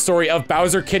Mario story of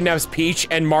Bowser kidnaps Peach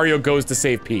and Mario goes to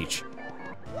save Peach.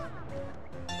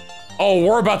 Oh,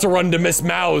 we're about to run into Miss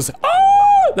Mouse.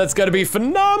 Oh, that's gonna be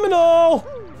phenomenal.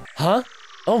 Huh?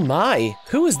 Oh my,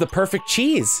 who is the perfect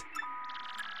cheese?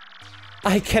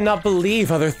 I cannot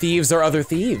believe other thieves are other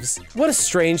thieves. What a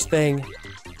strange thing.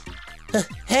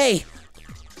 Hey!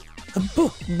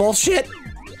 Bullshit!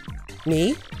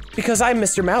 Me? Because I'm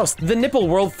Mr. Mouse, the nipple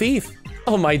world thief.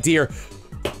 Oh my dear.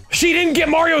 She didn't get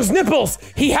Mario's nipples!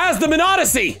 He has them in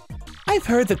Odyssey! I've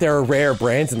heard that there are rare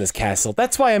brands in this castle.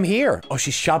 That's why I'm here. Oh,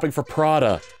 she's shopping for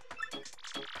Prada.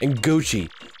 And Gucci.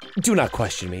 Do not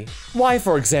question me. Why,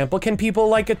 for example, can people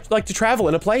like to travel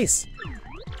in a place?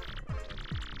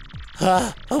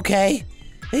 Okay.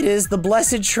 It is the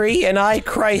blessed tree and I,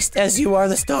 Christ, as you are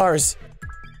the stars.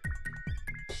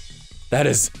 That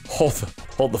is,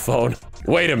 hold the phone.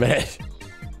 Wait a minute.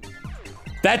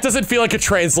 That doesn't feel like a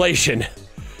translation.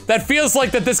 That feels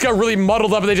like that this got really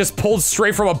muddled up and they just pulled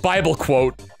straight from a Bible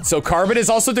quote. So Carbon is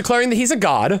also declaring that he's a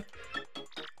god.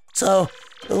 So,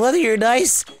 whether you're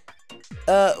nice,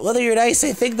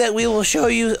 I think that we will show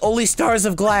you only stars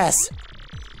of glass.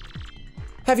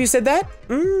 Have you said that?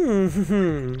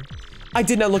 I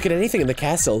did not look at anything in the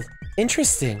castle.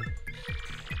 Interesting.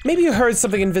 Maybe you heard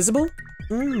something invisible?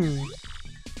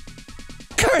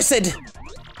 Cursed!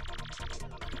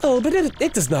 Oh, but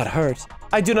it does not hurt.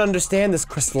 I do not understand this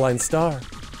crystalline star.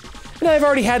 And I've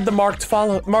already had the marks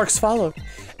followed,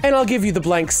 and I'll give you the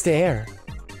blank stare.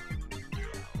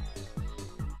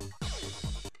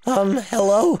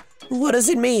 Hello? What does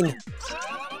it mean?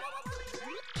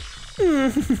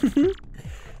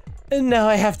 And now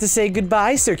I have to say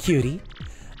goodbye, Sir Cutie.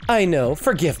 I know,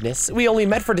 forgiveness. We only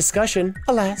met for discussion,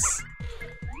 alas.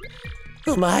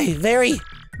 Oh my, very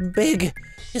big.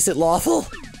 Is it lawful?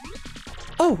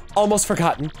 Oh, almost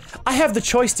forgotten. I have the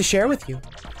choice to share with you.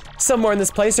 Somewhere in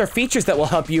this place are features that will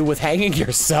help you with hanging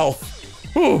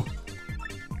yourself. Ooh.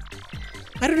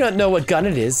 I do not know what gun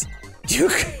it is.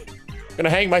 I'm gonna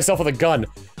hang myself with a gun.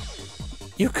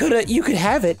 You could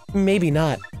have it, maybe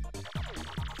not.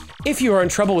 If you are in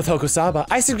trouble with Hokusaba,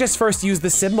 I suggest first use the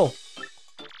symbol.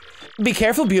 Be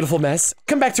careful, beautiful mess.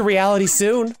 Come back to reality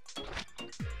soon.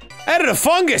 Added a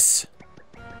fungus.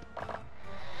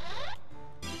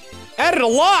 Added a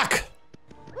lock.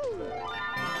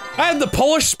 I have the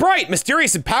Polish Sprite,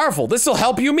 mysterious and powerful. This will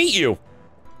help you meet you.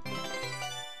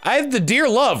 I have the Dear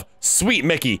Love, sweet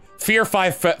Mickey, Fear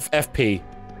 5 FP.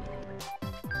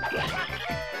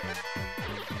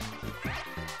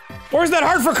 Where's that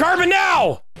heart for Carbon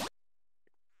now?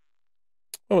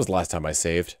 When was the last time I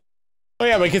saved? Oh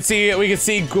yeah, we could see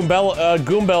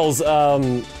Goombell's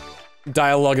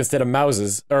dialogue instead of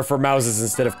Mouse's, or for Mouse's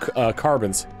instead of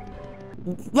Carbon's.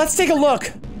 Let's take a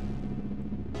look.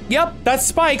 Yep, that's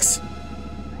Spike's.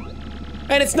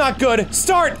 And it's not good.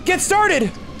 Get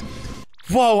started!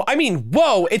 Whoa, I mean,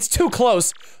 whoa, it's too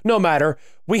close. No matter,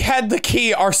 we had the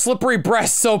key, our slippery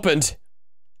breasts opened.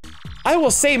 I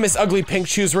will say, Miss Ugly Pink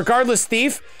Shoes, regardless,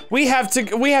 thief, we have to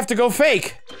go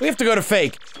fake. We have to go to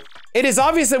fake. It is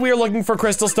obvious that we are looking for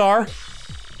Crystal Star.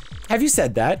 Have you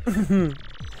said that?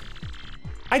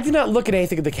 I did not look at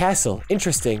anything in the castle.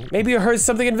 Interesting. Maybe you heard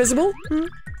something invisible?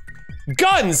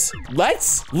 Guns!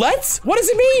 Let's? What does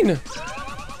it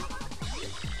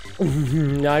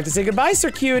mean? Now I have to say goodbye,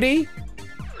 Sir Cutie.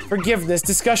 Forgiveness,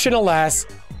 discussion, alas.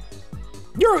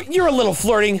 You're a little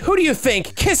flirting. Who do you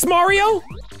think? Kiss Mario?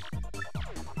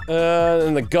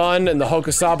 And the gun and the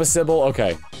Hokusaba symbol.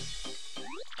 Okay.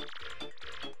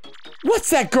 What's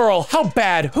that girl? How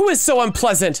bad? Who is so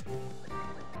unpleasant?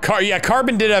 Yeah,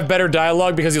 Carbon did have better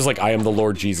dialogue because he was like, I am the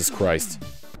Lord Jesus Christ.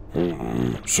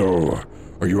 So,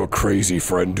 are you a crazy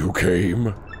friend who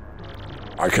came?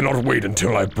 I cannot wait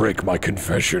until I break my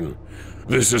confession.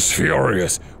 This is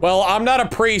furious. Well, I'm not a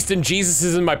priest and Jesus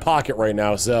is in my pocket right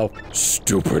now, so.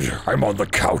 Stupid, I'm on the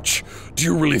couch. Do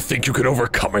you really think you can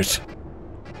overcome it?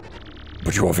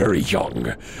 But you are very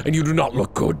young, and you do not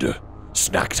look good.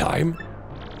 Snack time?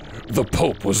 The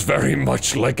Pope was very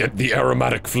much like the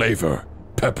aromatic flavor,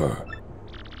 pepper.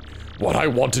 What I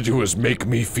want to do is make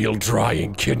me feel dry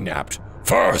and kidnapped.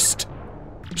 First!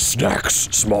 Snacks,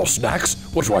 small snacks?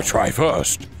 What do I try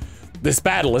first? This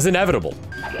battle is inevitable.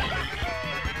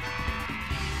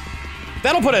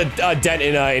 That'll put a dent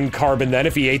in Carbon then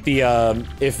if he ate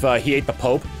the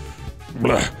Pope.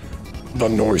 Blah. The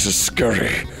noise is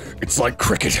scary. It's like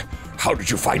cricket. How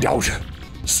did you find out?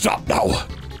 Stop now.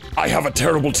 I have a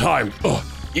terrible time. Ugh,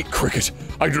 eat cricket.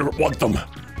 I do not want them.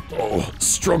 Oh,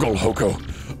 struggle, Hoko.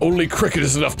 Only cricket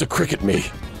is enough to cricket me.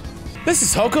 This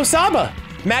is Hoko Saba.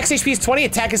 Max HP is 20,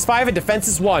 attack is 5, and defense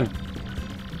is 1.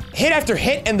 Hit after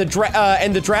hit, and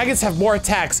the dragons have more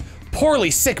attacks. Poorly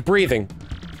sick breathing.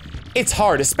 It's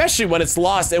hard, especially when it's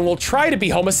lost, and will try to be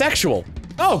homosexual.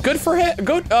 Oh, good for him.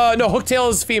 Good. No, Hooktail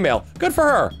is female. Good for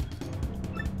her.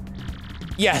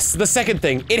 Yes, the second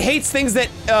thing. It hates things that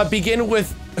begin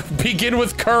with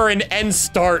cur and end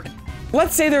start.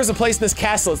 Let's say there's a place in this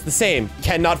castle that's the same.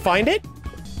 Cannot find it?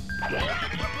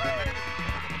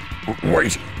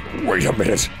 Wait a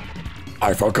minute.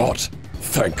 I forgot.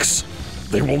 Thanks.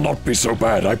 They will not be so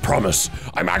bad, I promise.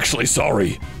 I'm actually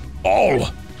sorry.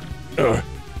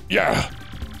 Yeah.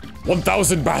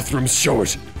 1,000 bathrooms show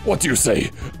it. What do you say?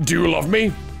 Do you love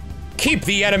me? Keep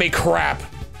the enemy crap.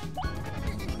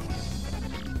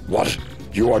 What?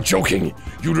 You are joking.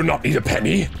 You do not need a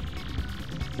penny.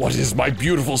 What is my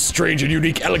beautiful, strange, and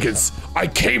unique elegance? I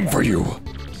came for you.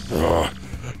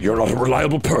 You're not a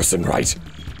reliable person, right?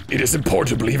 It is important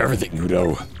to believe everything you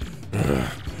know.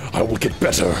 I will get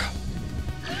better.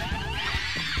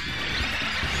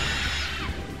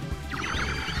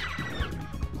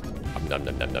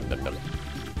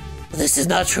 This is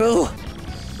not true.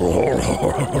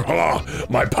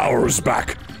 My power is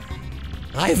back.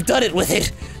 I've done it with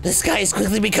it. This guy is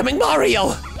quickly becoming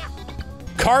Mario.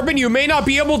 Carbon, you may not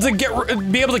be able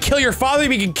to kill your father,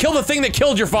 but you can kill the thing that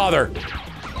killed your father.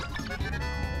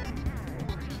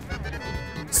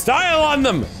 Style on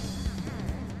them.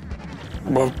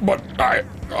 But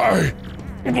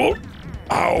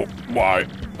why?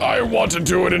 I want to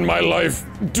do it in my life.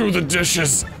 Do the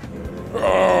dishes.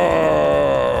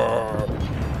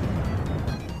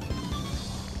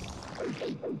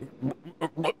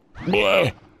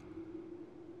 Bleh.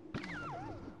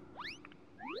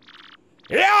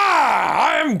 Yeah,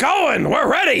 I am going.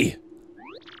 We're ready.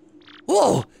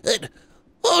 Whoa!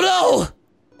 Oh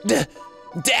no!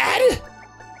 Dad?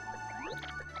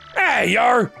 Hey,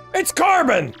 it's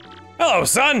Carbon. Hello,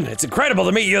 son. It's incredible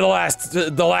to meet you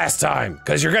the last time,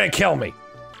 because you're gonna kill me.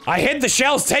 I hid the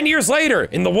shells 10 years later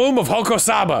in the womb of Hoko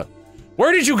Saba.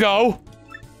 Where did you go?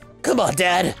 Come on,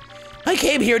 Dad. I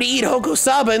came here to eat Hoko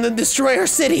Saba and then destroy our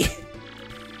city.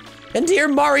 And dear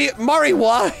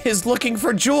Mariwa is looking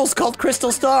for jewels called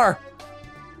Crystal Star.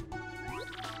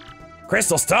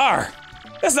 Crystal Star?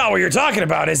 That's not what you're talking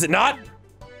about, is it not?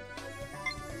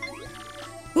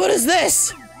 What is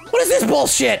this? What is this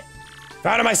bullshit?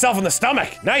 Found it myself in the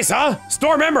stomach. Nice, huh?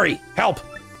 Store memory. Help.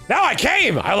 Now I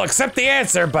came. I'll accept the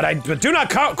answer, but do not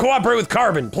cooperate with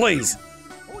Carbon, please.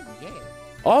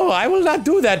 Oh, I will not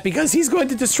do that because he's going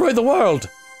to destroy the world.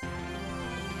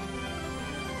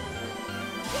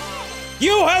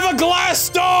 You have a glass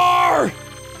star!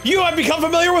 You have become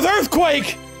familiar with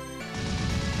Earthquake!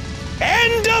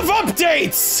 End of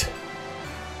updates!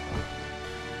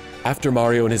 After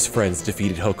Mario and his friends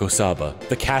defeated Hoko Saba,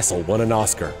 the castle won an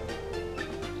Oscar.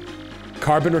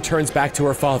 Carbon returns back to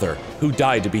her father, who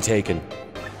died to be taken.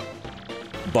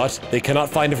 But they cannot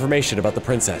find information about the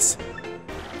princess.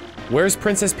 Where's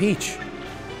Princess Peach?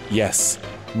 Yes,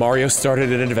 Mario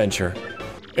started an adventure.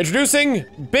 Introducing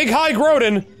Big High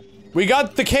Grodin. We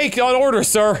got the cake on order,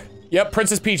 sir. Yep,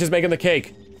 Princess Peach is making the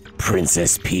cake.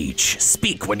 Princess Peach,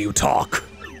 speak when you talk.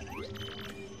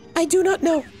 I do not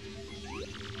know.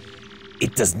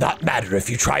 It does not matter if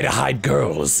you try to hide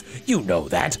girls. You know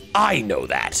that. I know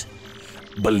that.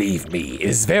 Believe me, it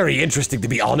is very interesting to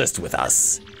be honest with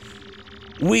us.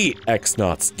 We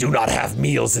X-Nauts do not have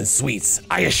meals and sweets,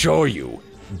 I assure you.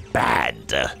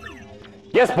 Bad.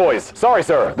 Yes, boys. Sorry,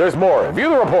 sir. There's more. View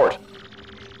the report.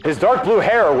 His dark blue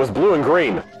hair was blue and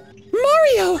green.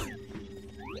 Mario!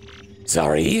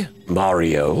 Sorry,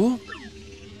 Mario?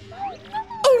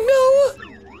 Oh no!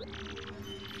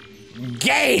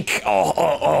 Gake!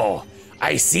 Oh.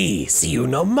 I see. So you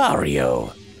know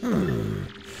Mario.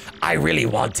 I really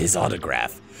want his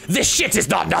autograph. This shit is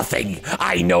not nothing.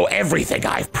 I know everything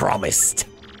I've promised.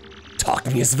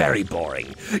 Talking is very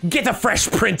boring. Get a fresh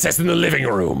princess in the living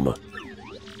room.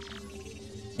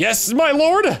 Yes, my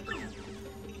lord?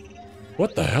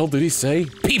 What the hell did he say?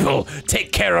 People,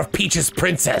 take care of Peach's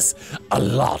princess a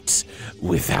lot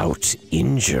without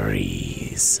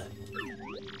injuries.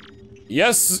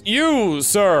 Yes, you,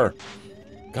 sir.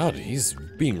 God, he's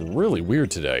being really weird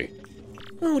today.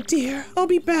 Oh dear, I'll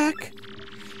be back.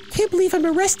 Can't believe I'm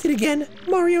arrested again.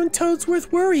 Mario and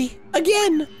Toadsworth worry.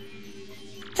 Again!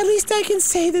 At least I can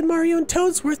say that Mario and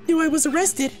Toadsworth knew I was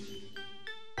arrested.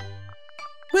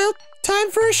 Well, time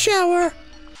for a shower.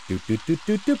 Do do do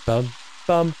do do bum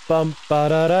bum bum ba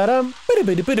da da dum ba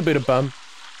da ba da bum.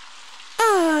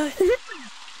 Ah.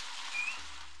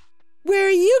 Where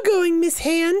are you going, Miss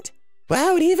Hand?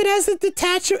 Wow, it even has the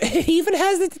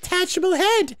detachable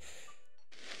head.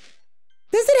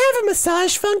 Does it have a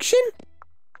massage function?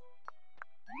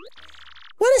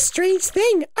 What a strange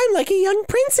thing. I'm like a young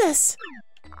princess.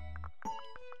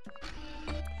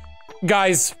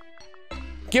 Guys,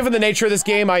 given the nature of this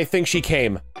game, I think she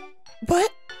came.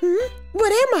 What?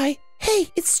 What am I?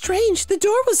 Hey, it's strange. The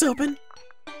door was open.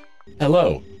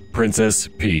 Hello, Princess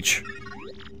Peach.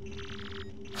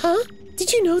 Huh?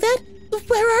 Did you know that?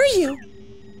 Where are you?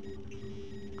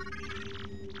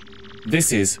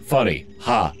 This is funny.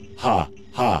 Ha, ha,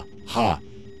 ha, ha.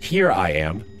 Here I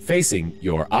am, facing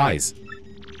your eyes.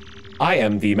 I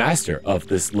am the master of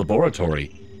this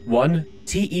laboratory. 1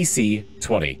 TEC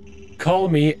 20. Call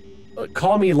me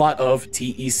lot of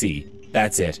TEC.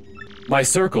 That's it. My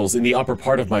circles in the upper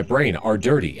part of my brain are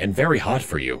dirty and very hot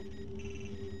for you.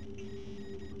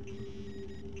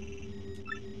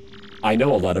 I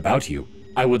know a lot about you.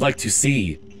 I would like to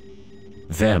see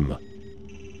them.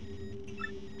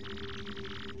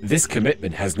 This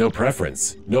commitment has no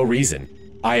preference, no reason.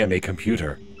 I am a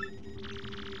computer.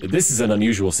 This is an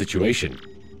unusual situation.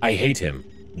 I hate him.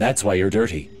 That's why you're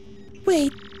dirty.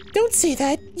 Wait, don't say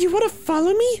that. You want to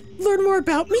follow me? Learn more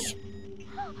about me?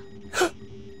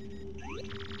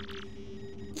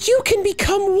 You can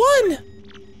become one!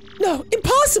 No,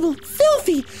 impossible!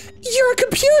 Filthy! You're a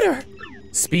computer!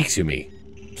 Speak to me.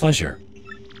 Pleasure.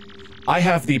 I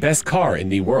have the best car in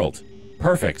the world.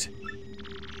 Perfect.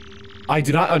 I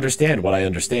do not understand what I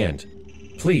understand.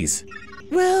 Please.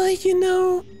 Well, you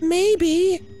know,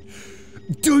 maybe.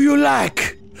 Do you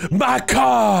like my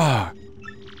car?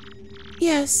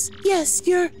 Yes,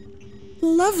 you're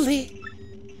lovely.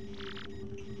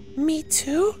 Me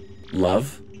too?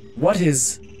 Love? What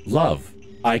is love?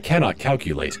 I cannot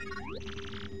calculate.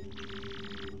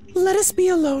 Let us be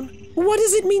alone. What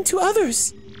does it mean to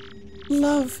others?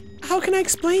 Love. How can I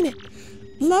explain it?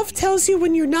 Love tells you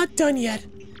when you're not done yet.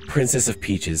 Princess of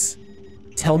Peaches,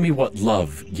 tell me what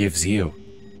love gives you.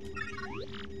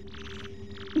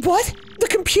 What? The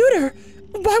computer?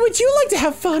 Why would you like to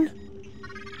have fun?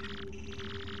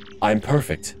 I'm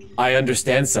perfect. I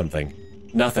understand something.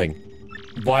 Nothing.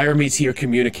 Wire me to your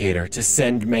communicator to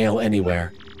send mail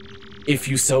anywhere. If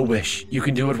you so wish, you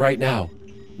can do it right now.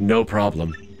 No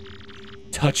problem.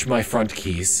 Touch my front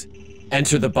keys.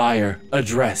 Enter the buyer,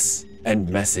 address, and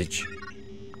message.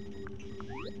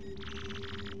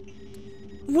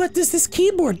 What does this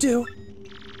keyboard do?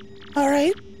 All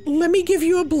right, let me give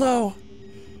you a blow.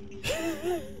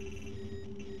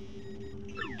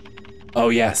 Oh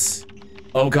yes.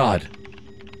 Oh God.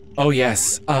 Oh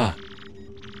yes.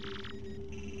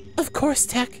 Of course,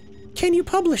 Tech. Can you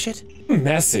publish it?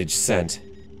 Message sent.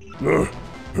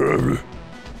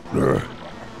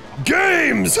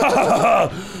 Games! Ha ha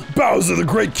ha! Bowser, the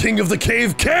great king of the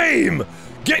cave, came!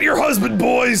 Get your husband,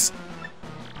 boys!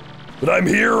 But I'm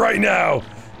here right now.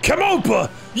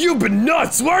 Kamopa, you've been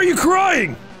nuts! Why are you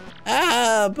crying?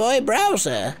 Ah, boy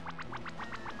Browser.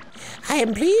 I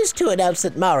am pleased to announce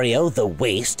that Mario the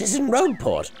Waste is in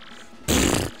Roadport.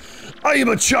 I am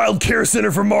a child care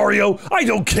center for Mario. I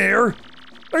don't care.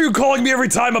 Are you calling me every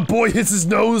time a boy hits his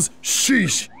nose?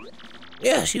 Sheesh.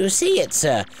 Yes, you see it,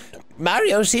 sir.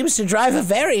 Mario seems to drive a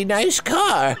very nice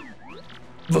car.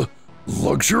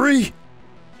 Luxury?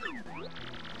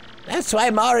 That's why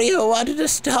Mario wanted a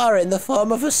star in the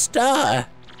form of a star.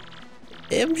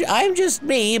 I'm just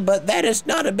me, but that is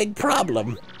not a big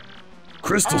problem.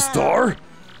 Crystal Star?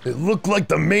 It looked like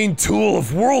the main tool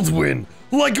of Whirlwind.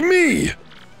 Like me!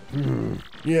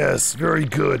 Yes, very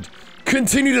good.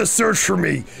 Continue to search for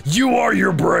me. You are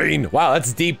your brain. Wow,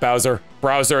 that's deep, Bowser.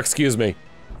 Browser, excuse me.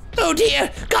 Oh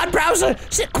dear! God, Browser,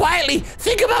 sit quietly!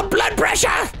 Think about blood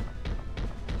pressure!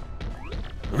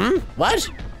 What?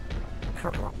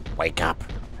 Wake up.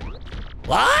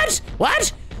 What?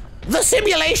 What? The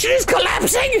simulation is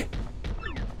collapsing?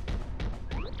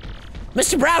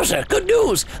 Mr. Browser, good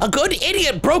news! A good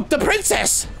idiot broke the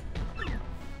princess!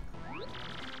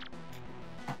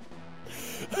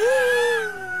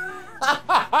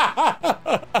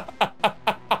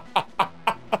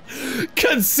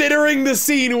 Considering the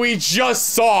scene we just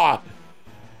saw.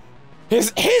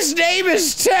 His name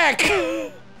is Tech!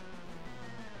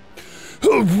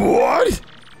 What?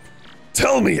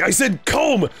 Tell me, I said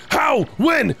comb! How?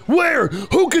 When? Where?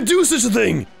 Who could do such a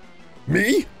thing?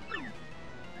 Me?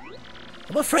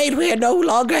 I'm afraid we no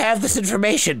longer have this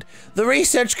information. The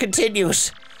research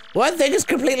continues. One thing is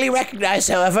completely recognized,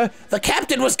 however. The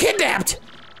captain was kidnapped!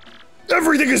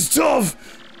 Everything is tough!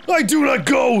 I do not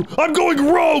go! I'm going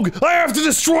rogue! I have to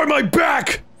destroy my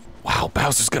back! Wow,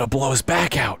 Bowser's gonna blow his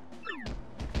back out.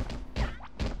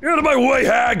 Get out of my way,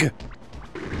 hag!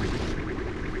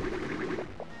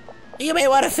 You may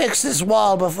want to fix this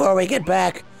wall before we get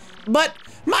back. But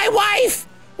my wife!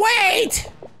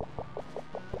 Wait!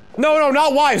 No,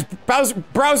 not wives.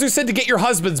 Browser said to get your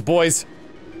husbands, boys.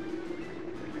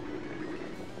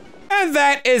 And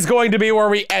that is going to be where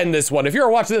we end this one. If you're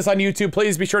watching this on YouTube,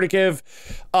 please be sure to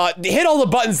hit all the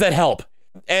buttons that help.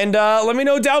 And let me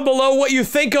know down below what you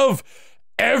think of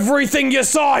everything you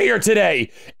saw here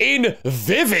today in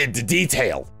vivid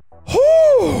detail.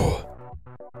 Whew!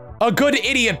 A good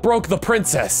idiot broke the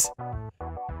princess.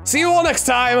 See you all next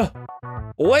time.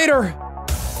 Later.